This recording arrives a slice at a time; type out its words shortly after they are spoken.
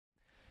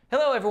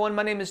Hello everyone,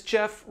 my name is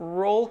Jeff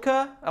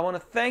Rolka. I want to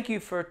thank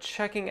you for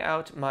checking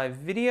out my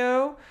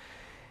video.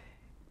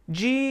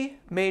 G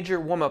major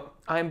warm-up.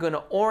 I'm going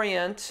to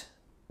orient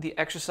the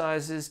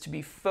exercises to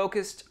be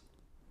focused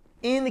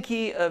in the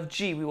key of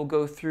G. We will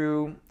go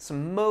through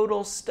some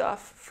modal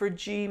stuff for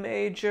G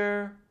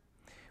major.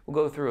 We'll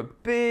go through a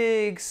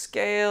big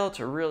scale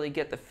to really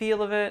get the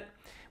feel of it.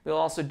 We'll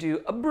also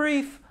do a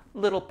brief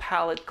little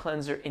palette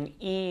cleanser in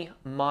E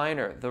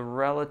minor, the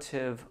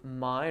relative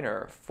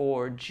minor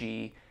for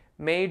G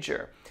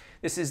major.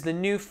 This is the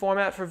new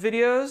format for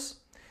videos,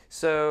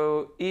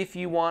 so if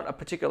you want a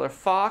particular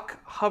FOC,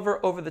 hover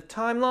over the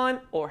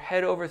timeline or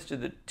head over to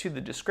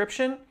the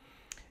description,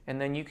 and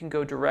then you can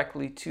go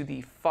directly to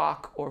the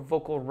FOC or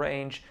vocal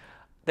range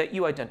that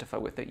you identify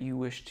with, that you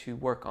wish to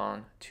work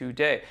on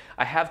today.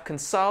 I have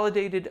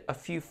consolidated a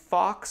few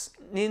FOCs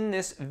in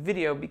this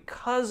video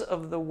because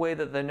of the way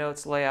that the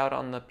notes lay out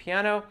on the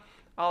piano.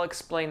 I'll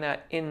explain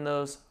that in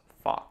those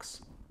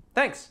FOCs.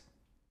 Thanks.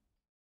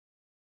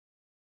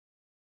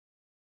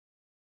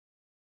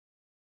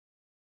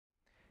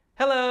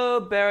 Hello,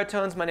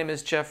 baritones. My name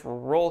is Jeff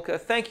Rolka.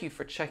 Thank you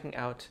for checking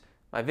out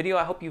my video.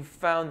 I hope you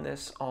found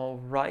this all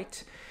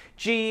right.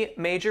 G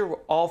major, we're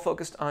all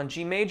focused on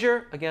G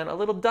major. Again, a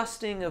little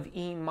dusting of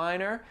E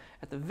minor.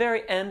 At the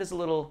very end is a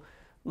little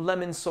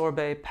lemon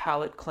sorbet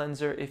palette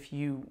cleanser, if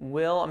you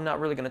will. I'm not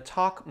really going to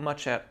talk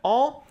much at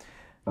all.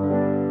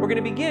 We're going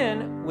to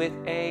begin with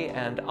A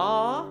and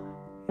A,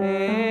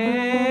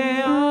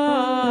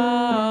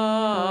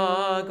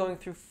 going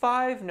through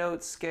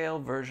 5-note scale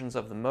versions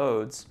of the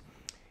modes.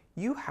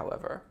 You,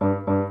 however,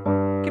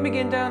 can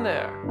begin down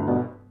there.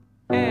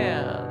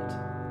 And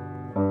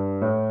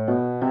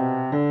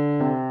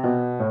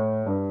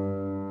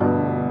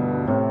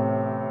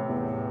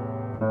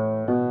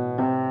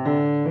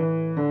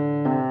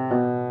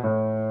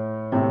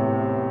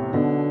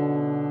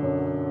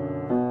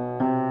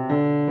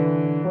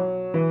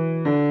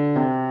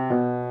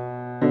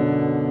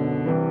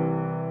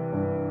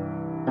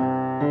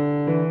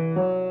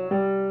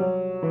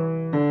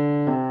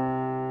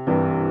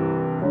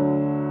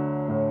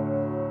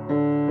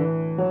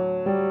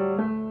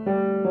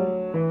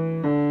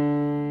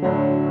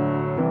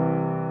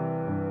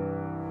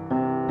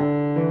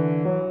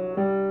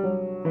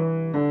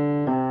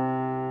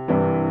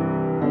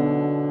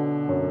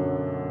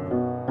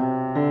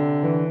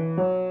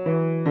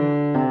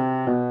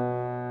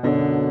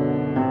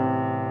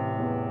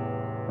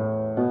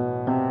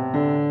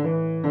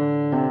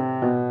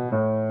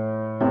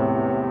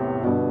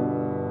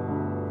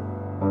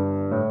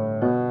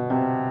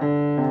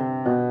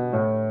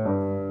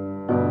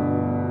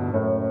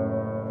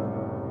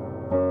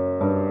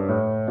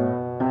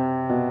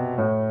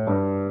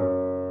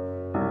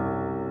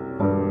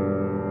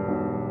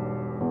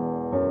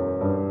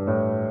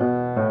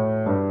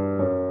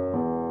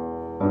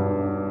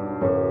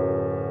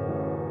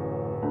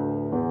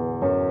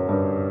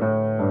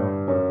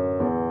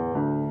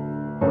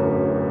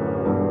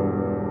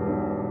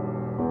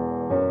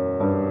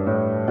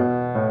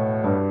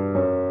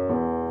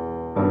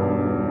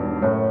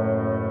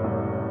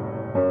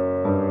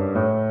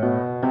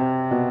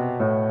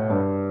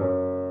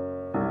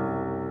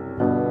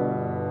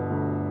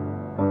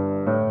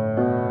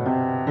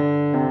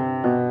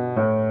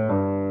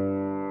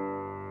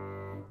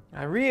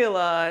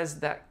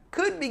that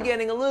could be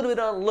getting a little bit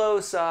on low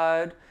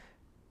side.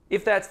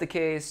 If that's the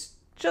case,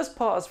 just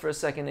pause for a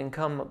second and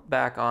come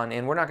back on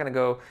in. We're not going to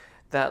go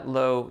that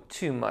low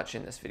too much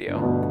in this video.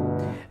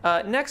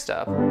 Next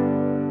up, A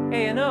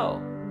and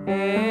O.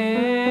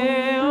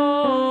 A,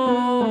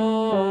 O.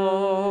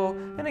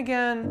 And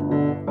again,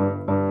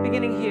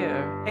 beginning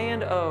here, A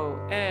and O,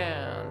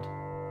 and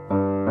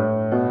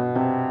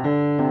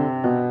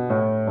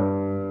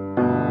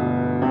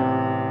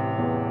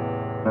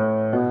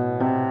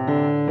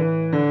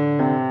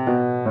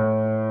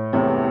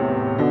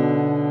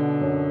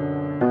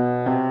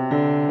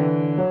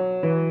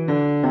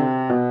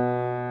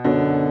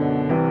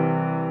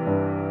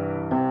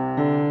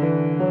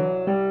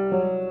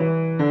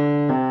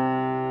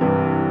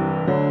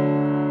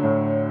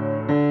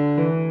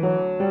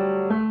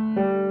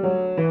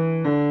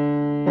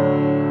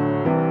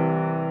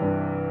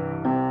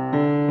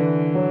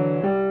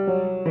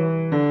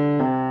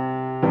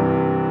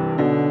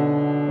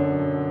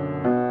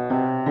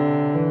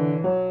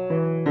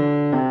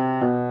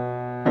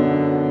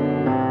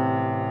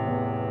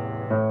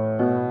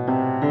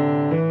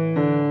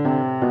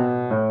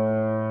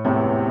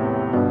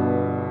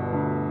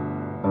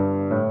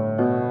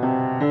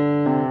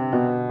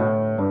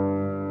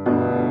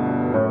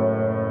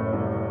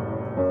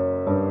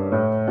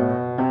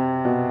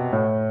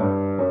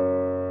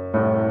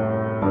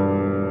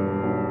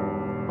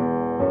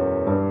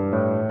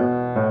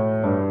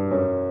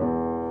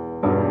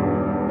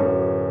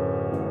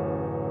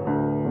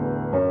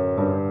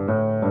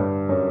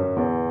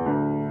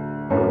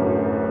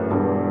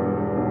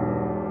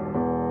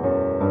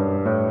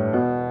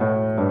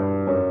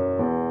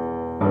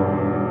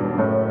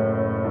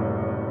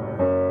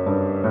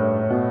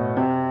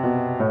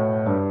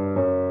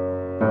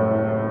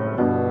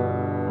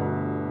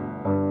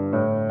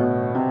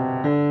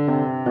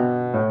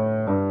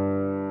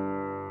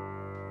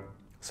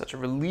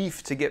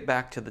relief to get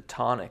back to the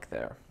tonic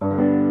there.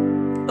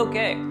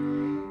 Okay.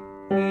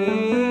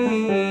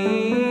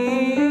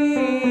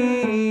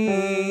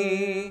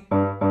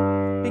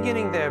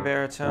 Beginning there,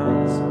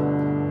 baritones.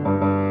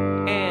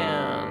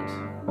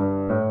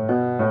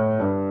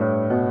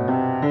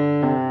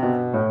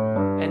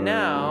 And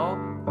now,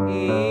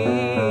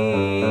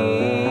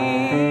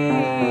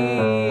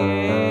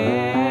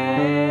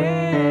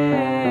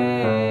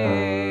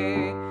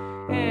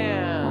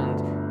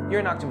 and you're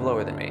an octave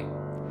lower than me.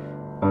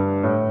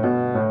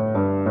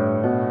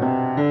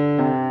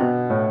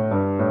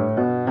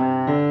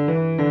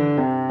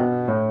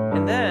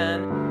 And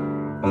then,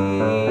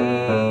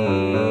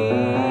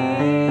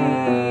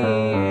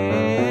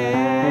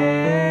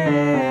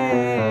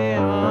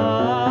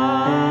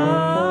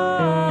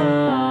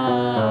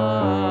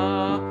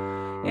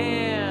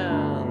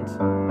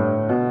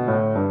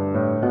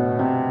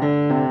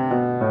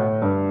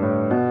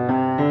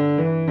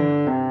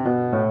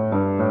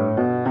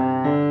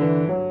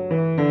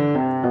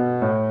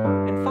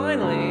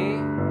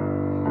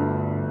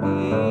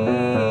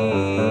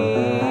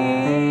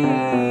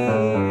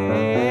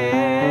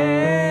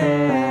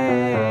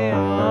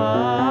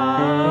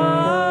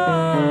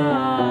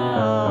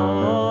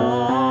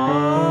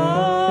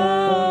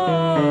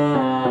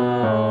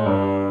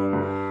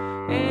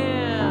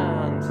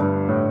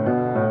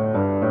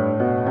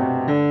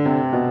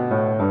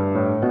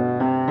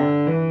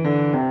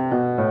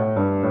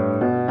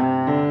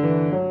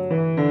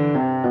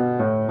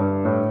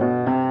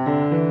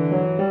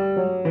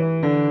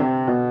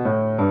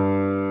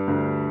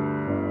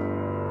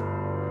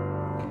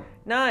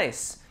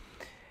 nice.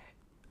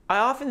 I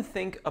often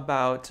think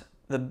about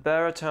the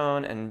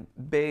baritone and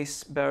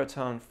bass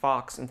baritone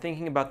fox and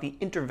thinking about the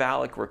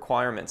intervallic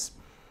requirements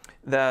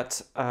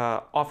that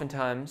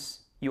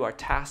oftentimes you are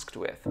tasked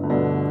with.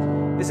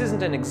 This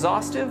isn't an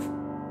exhaustive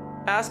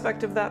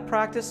aspect of that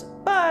practice,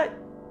 but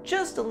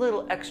just a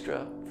little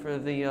extra for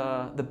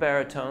the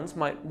baritones.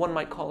 One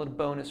might call it a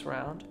bonus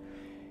round.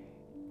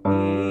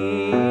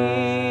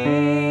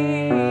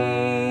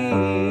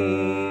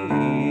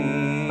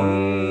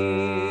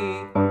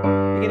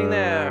 Beginning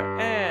there,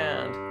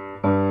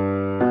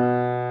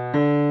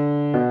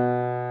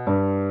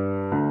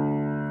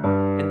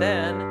 and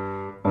then,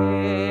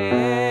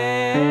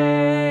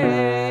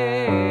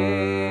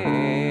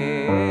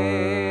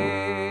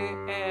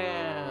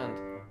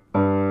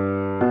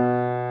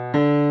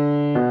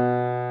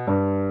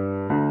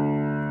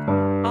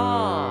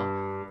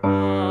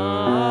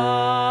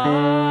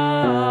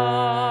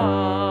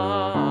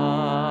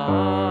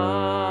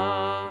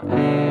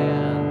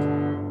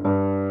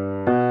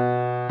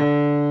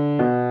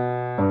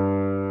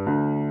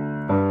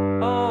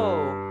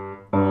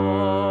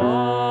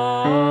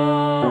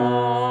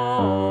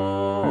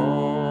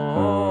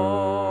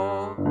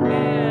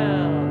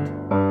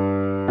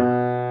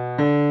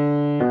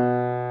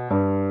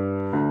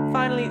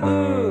 finally,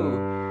 ooh,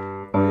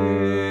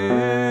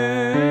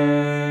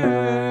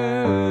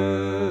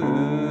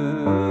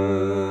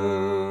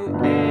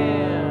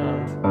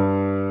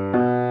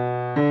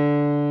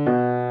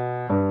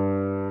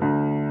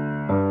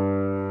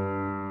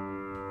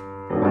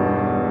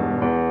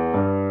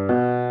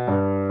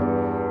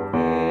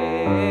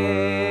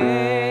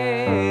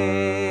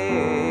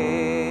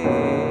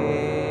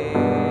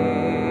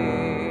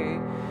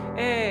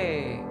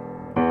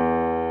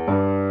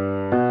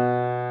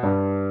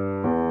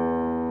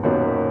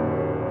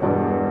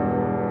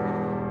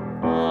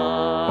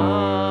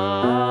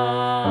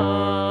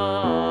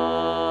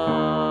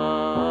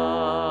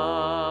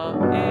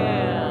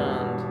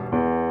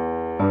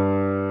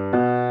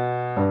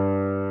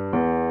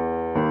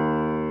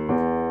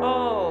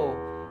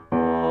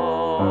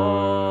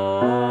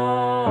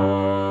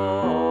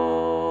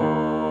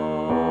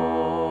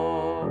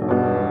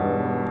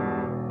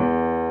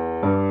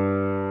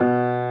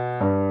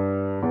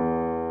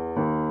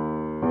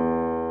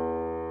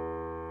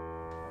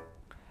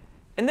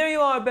 and there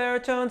you are,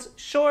 baritones.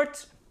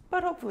 Short,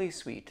 but hopefully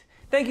sweet.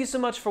 Thank you so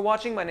much for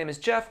watching. My name is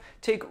Jeff.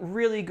 Take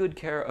really good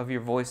care of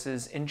your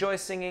voices. Enjoy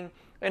singing,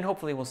 and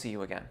hopefully we'll see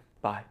you again.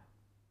 Bye.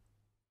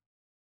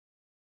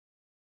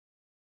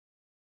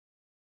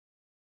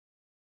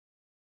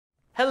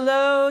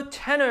 Hello,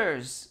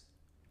 tenors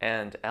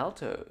and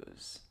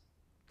altos.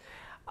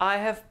 I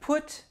have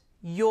put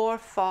your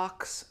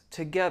fox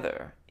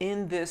together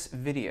in this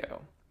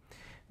video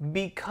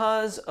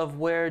because of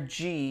where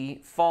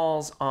G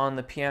falls on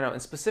the piano,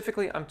 and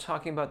specifically I'm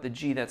talking about the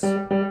G that's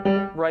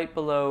right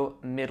below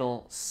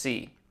middle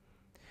C.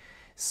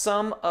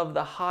 Some of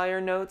the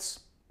higher notes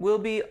will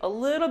be a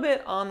little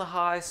bit on the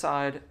high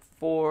side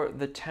for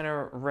the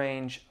tenor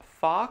range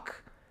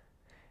Fock.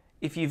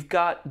 If you've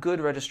got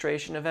good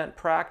registration event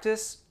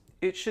practice,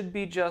 it should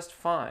be just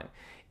fine.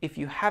 If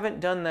you haven't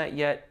done that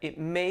yet, it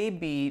may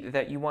be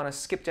that you want to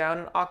skip down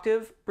an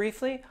octave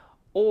briefly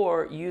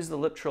or use the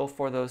lip trill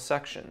for those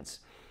sections.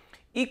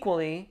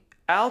 Equally,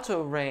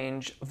 alto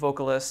range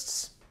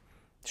vocalists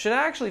should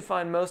actually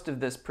find most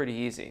of this pretty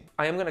easy.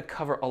 I am going to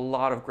cover a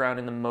lot of ground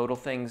in the modal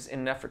things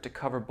in an effort to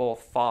cover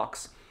both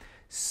Fox.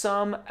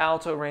 Some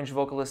alto range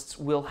vocalists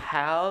will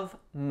have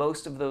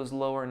most of those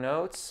lower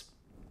notes.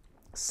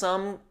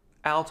 Some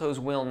altos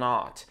will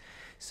not.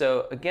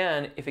 So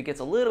again, if it gets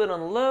a little bit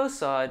on the low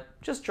side,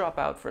 just drop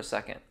out for a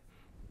second.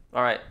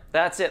 All right,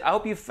 that's it. I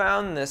hope you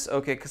found this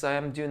okay, because I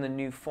am doing the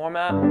new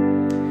format.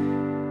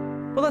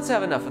 But let's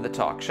have enough of the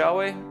talk, shall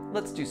we?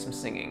 Let's do some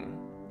singing.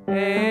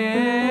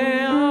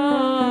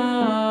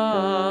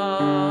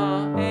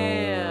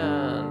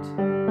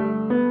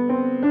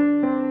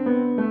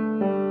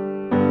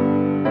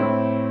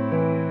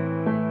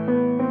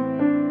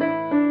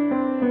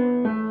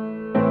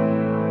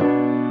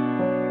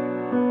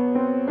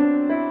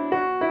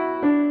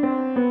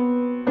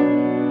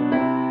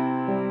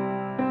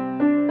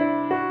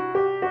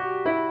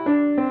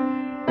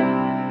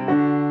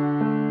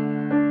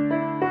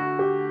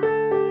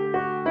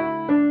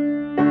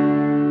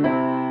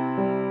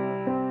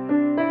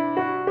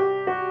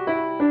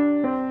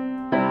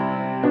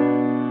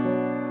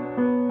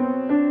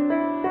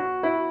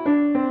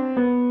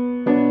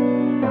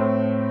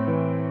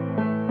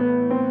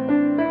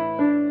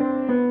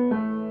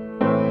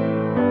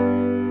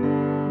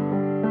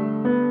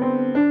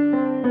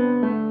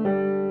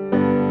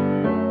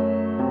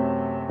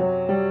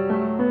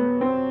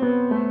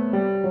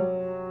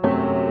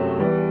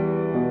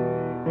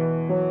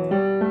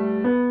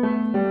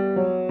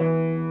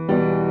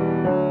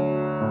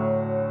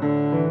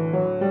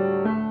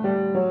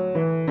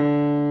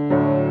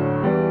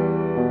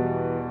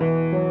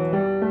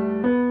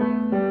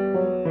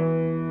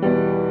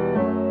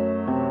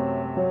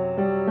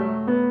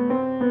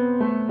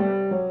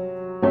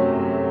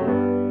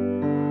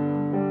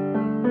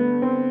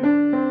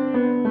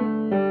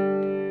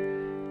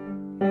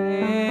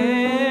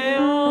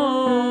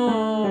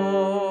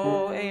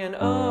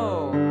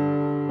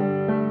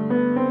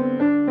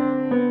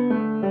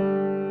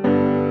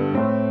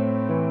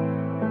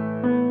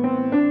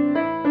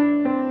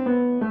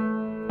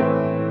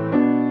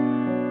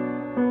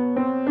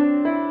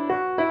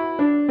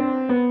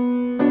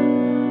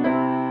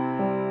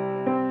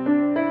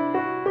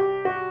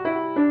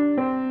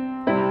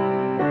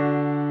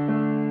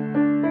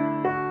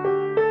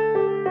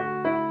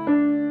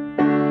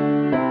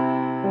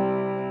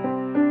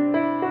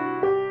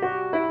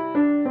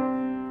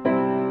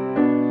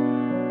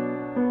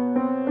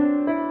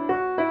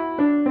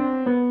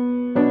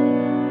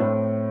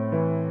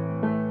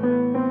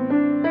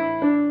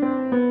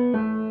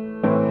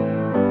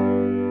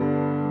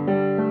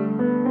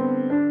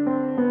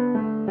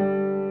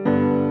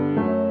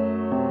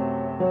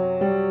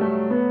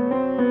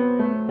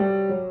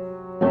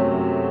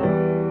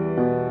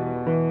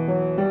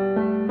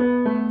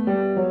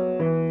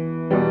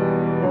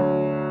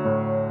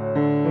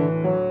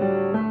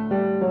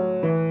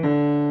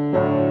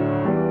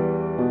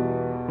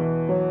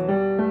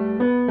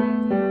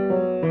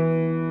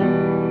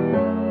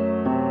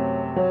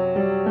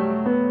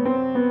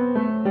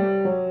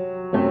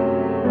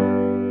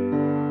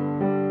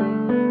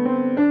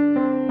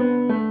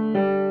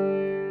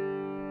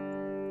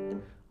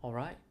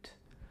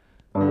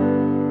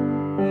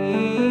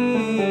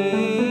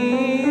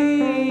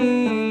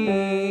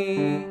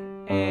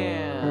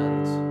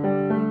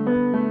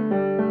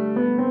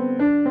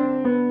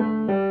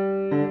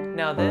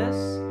 Now this.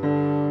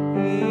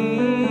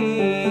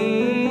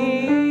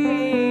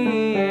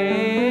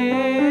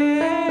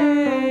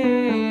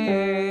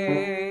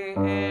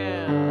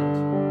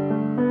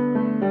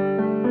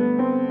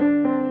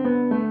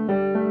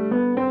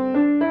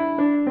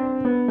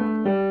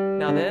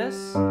 Now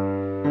this.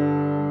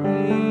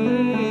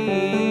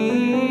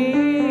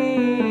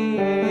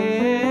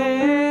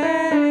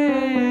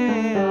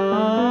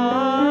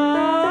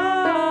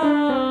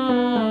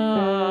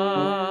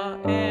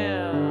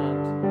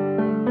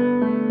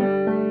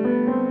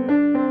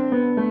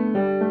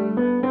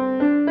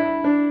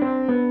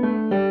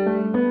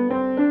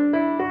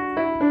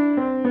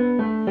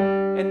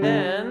 And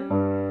then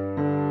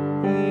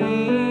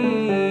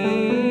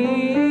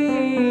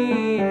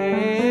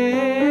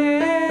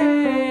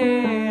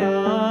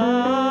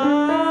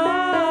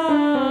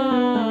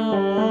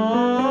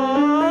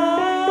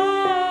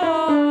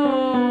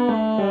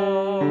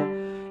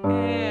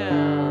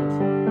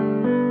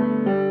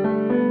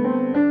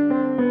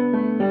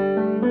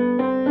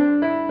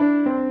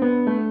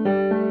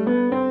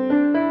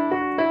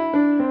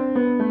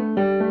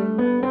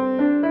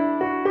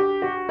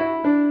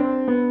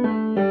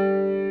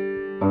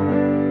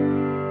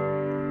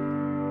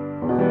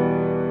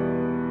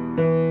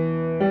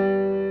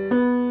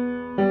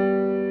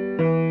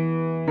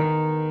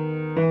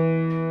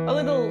a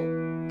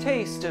little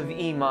taste of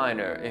E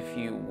minor, if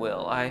you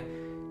will.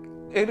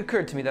 It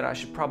occurred to me that I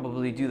should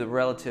probably do the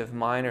relative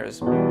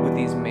minors with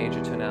these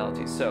major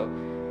tonalities. So,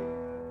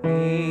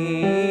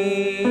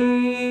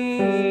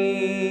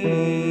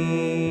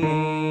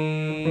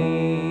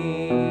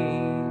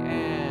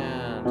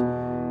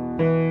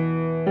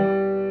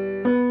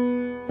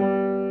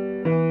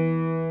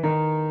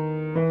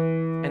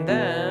 and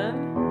then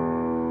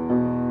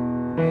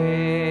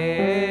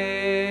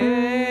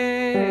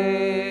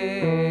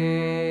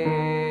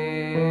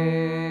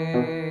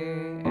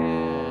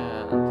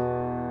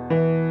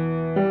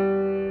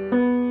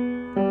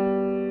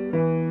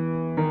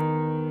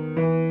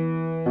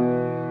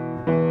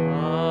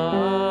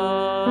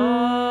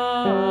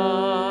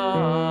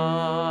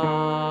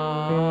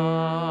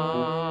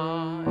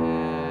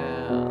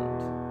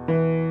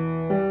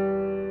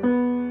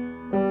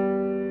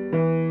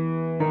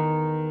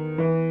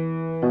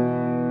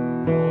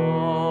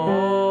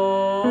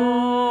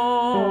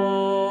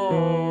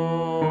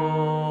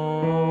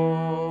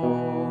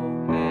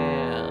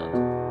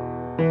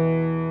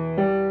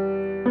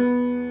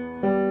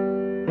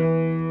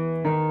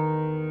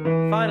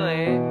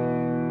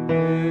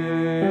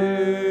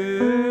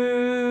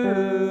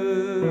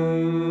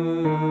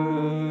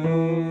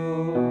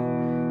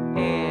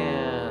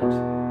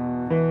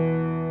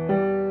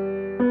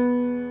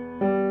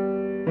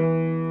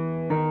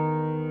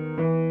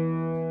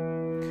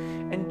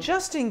And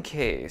just in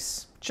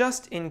case,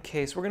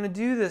 we're going to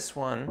do this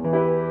one.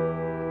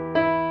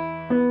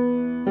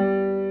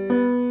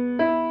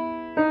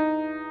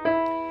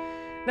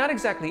 Not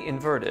exactly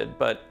inverted,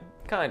 but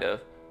kind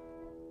of.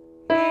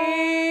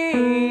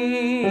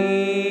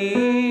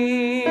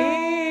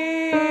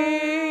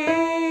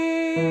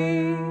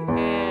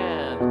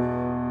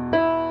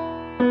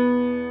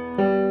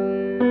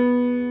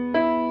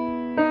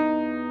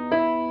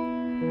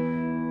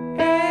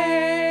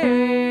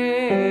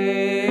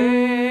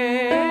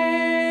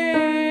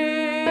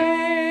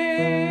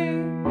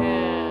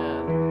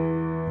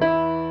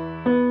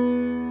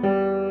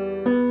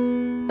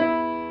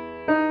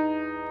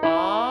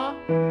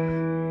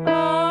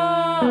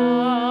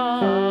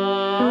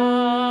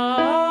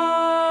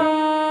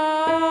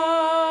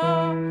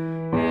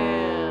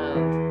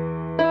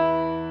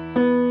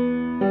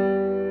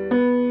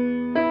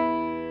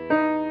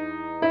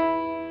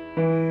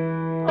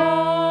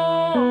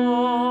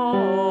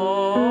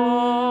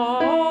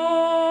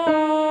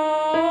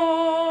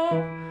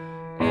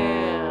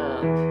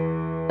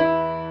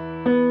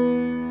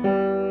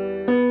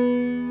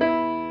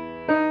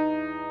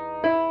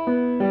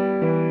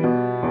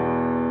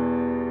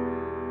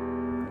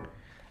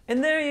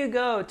 And there you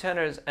go,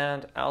 tenors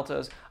and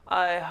altos.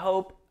 I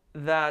hope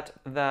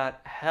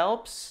that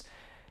helps.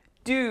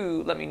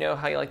 Do let me know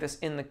how you like this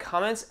in the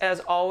comments.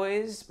 As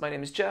always, my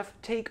name is Jeff.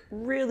 Take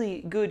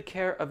really good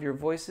care of your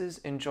voices,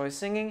 enjoy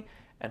singing,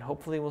 and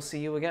hopefully we'll see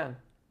you again.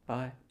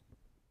 Bye.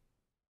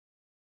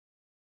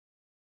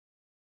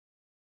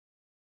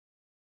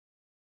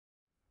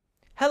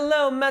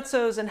 Hello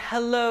mezzos and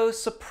hello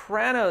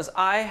sopranos.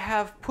 I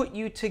have put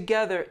you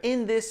together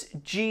in this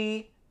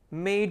G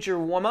major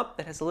warm-up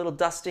that has a little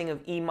dusting of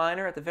E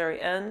minor at the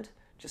very end,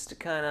 just to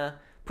kind of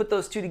put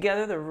those two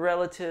together, the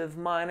relative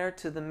minor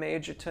to the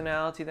major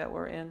tonality that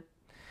we're in.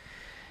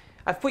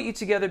 I've put you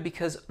together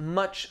because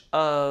much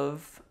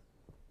of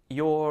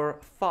your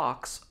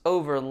thoughts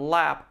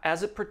overlap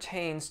as it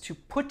pertains to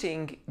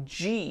putting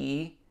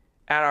G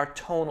at our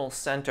tonal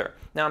center.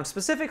 Now I'm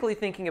specifically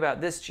thinking about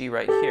this G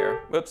right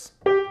here. Whoops.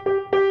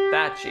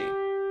 That G.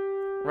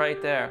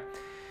 Right there.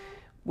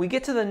 We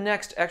get to the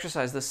next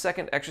exercise, the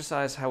second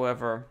exercise,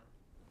 however,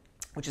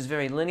 which is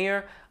very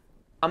linear.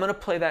 I'm going to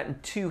play that in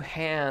two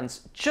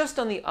hands, just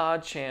on the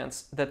odd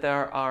chance that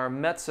there are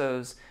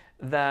mezzos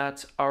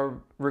that are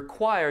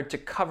required to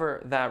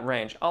cover that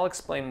range. I'll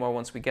explain more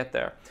once we get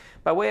there.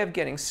 By way of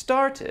getting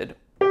started,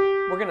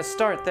 we're going to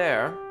start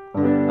there.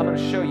 I'm going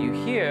to show you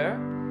here.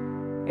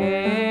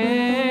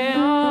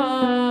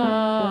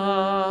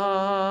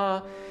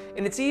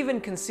 And it's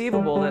even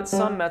conceivable that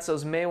some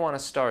mezzos may want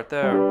to start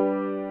there.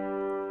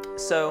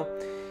 So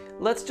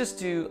let's just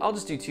do, I'll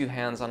just do two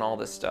hands on all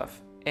this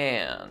stuff.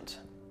 And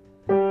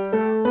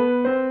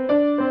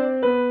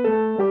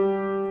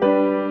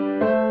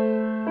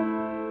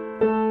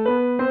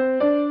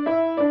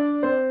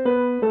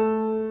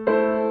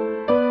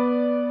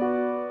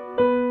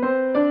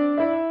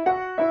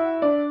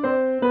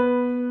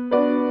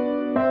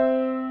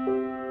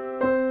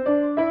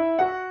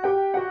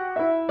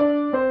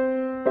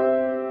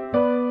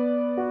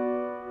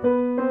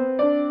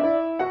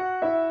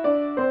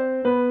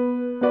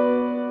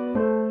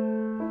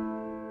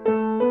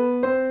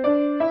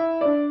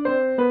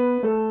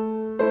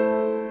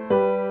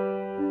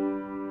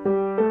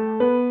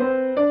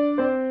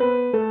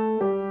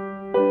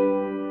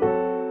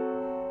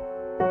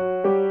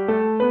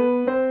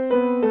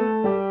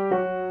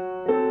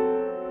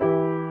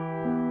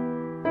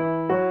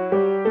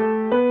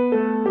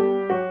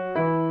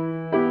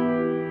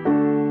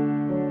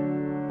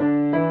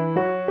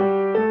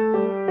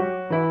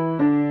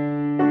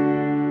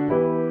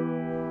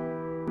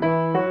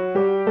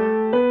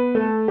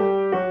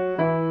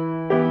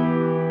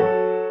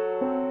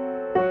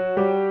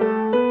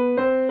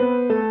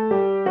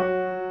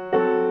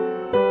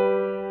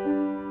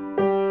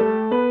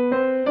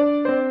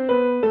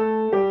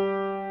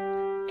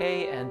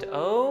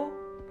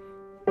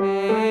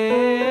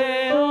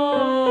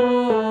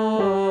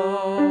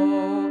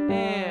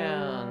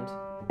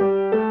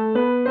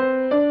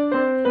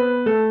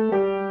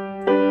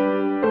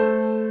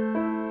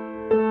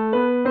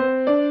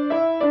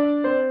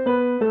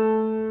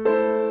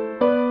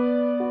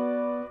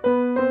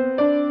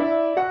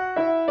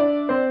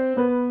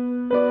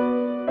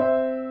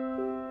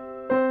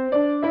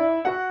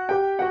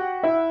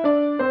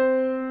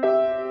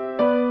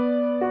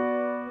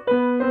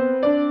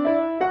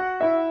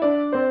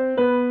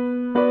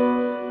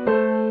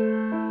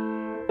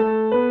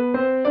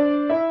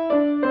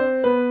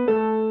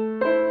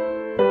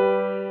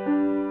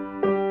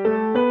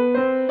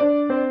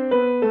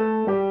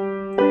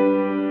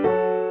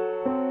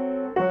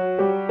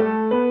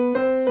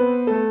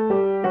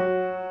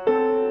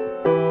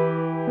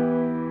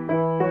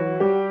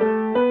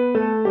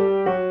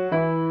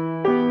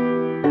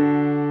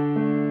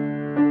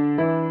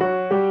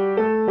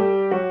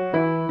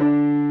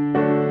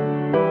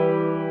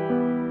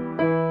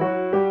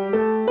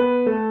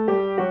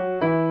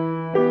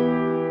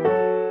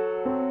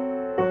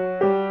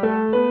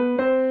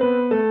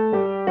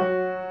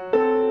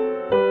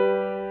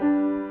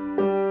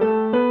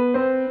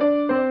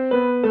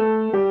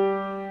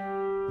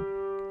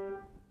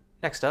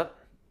Next up.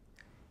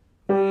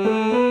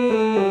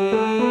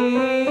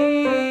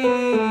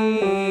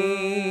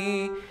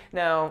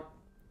 Now,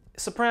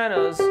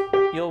 sopranos,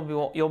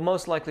 you'll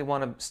most likely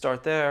want to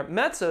start there.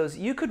 Mezzos,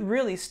 you could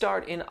really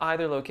start in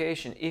either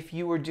location. If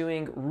you were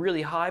doing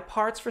really high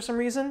parts for some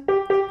reason,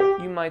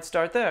 you might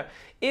start there.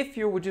 If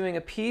you were doing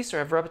a piece or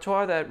have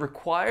repertoire that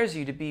requires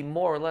you to be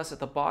more or less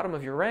at the bottom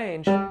of your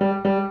range,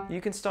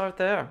 you can start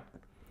there.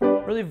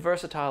 Really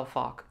versatile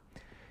Fach.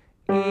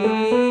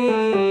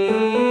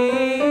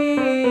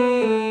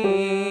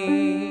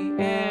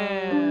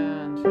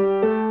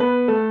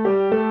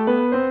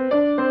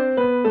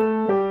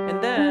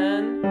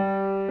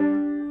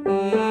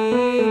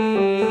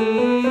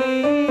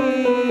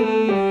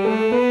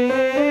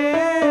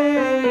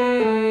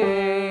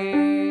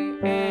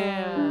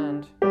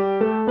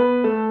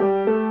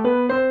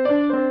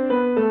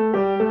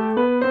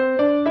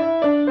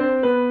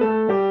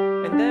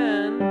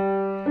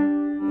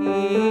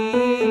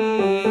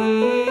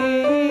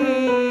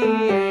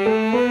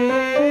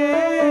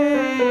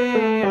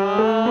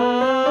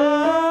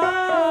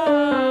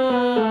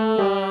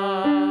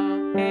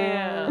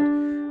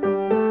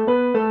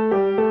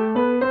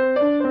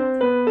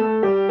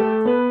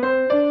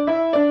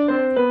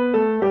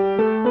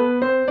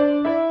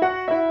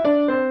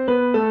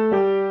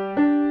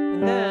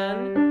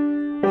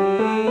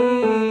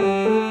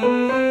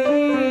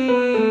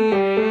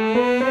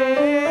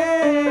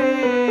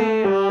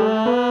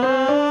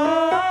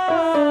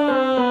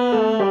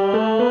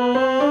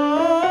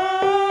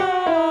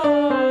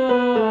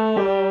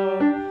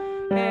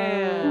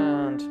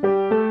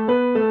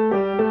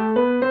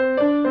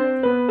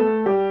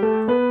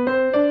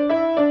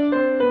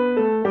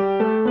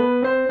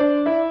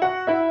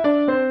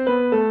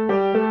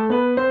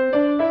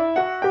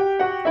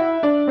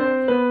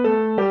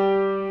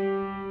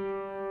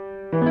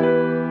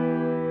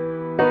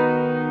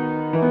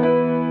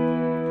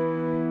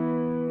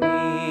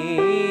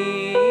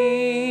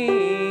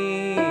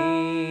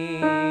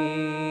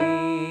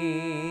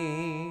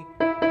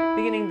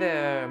 Beginning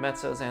there,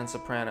 mezzos and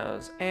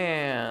sopranos,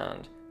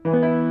 and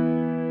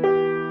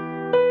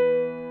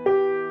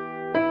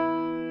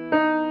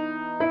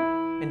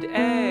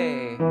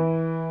A,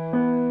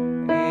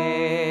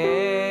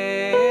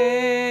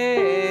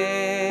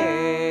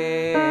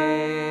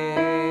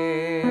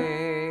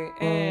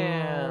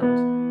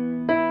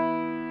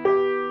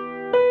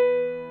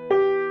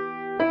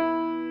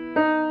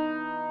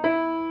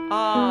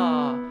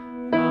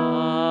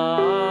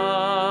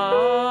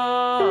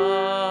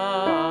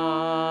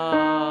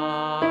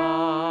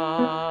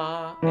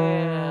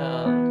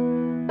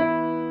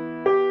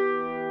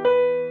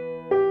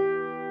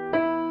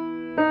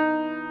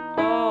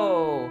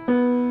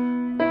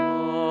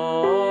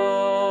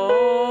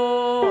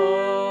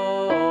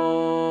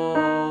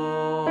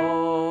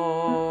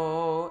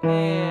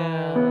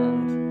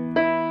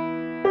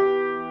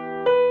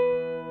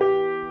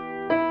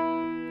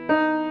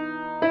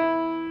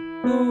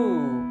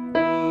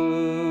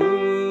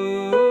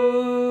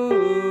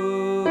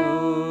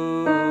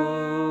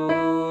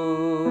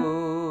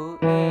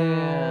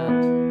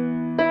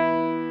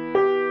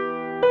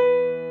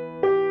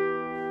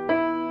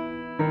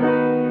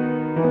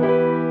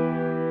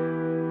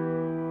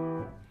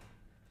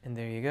 and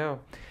there you go.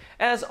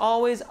 As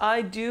always,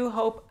 I do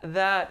hope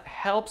that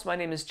helps. My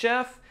name is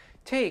Jeff.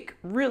 Take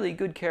really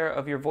good care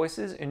of your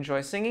voices,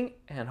 enjoy singing,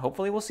 and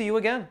hopefully we'll see you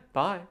again.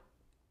 Bye.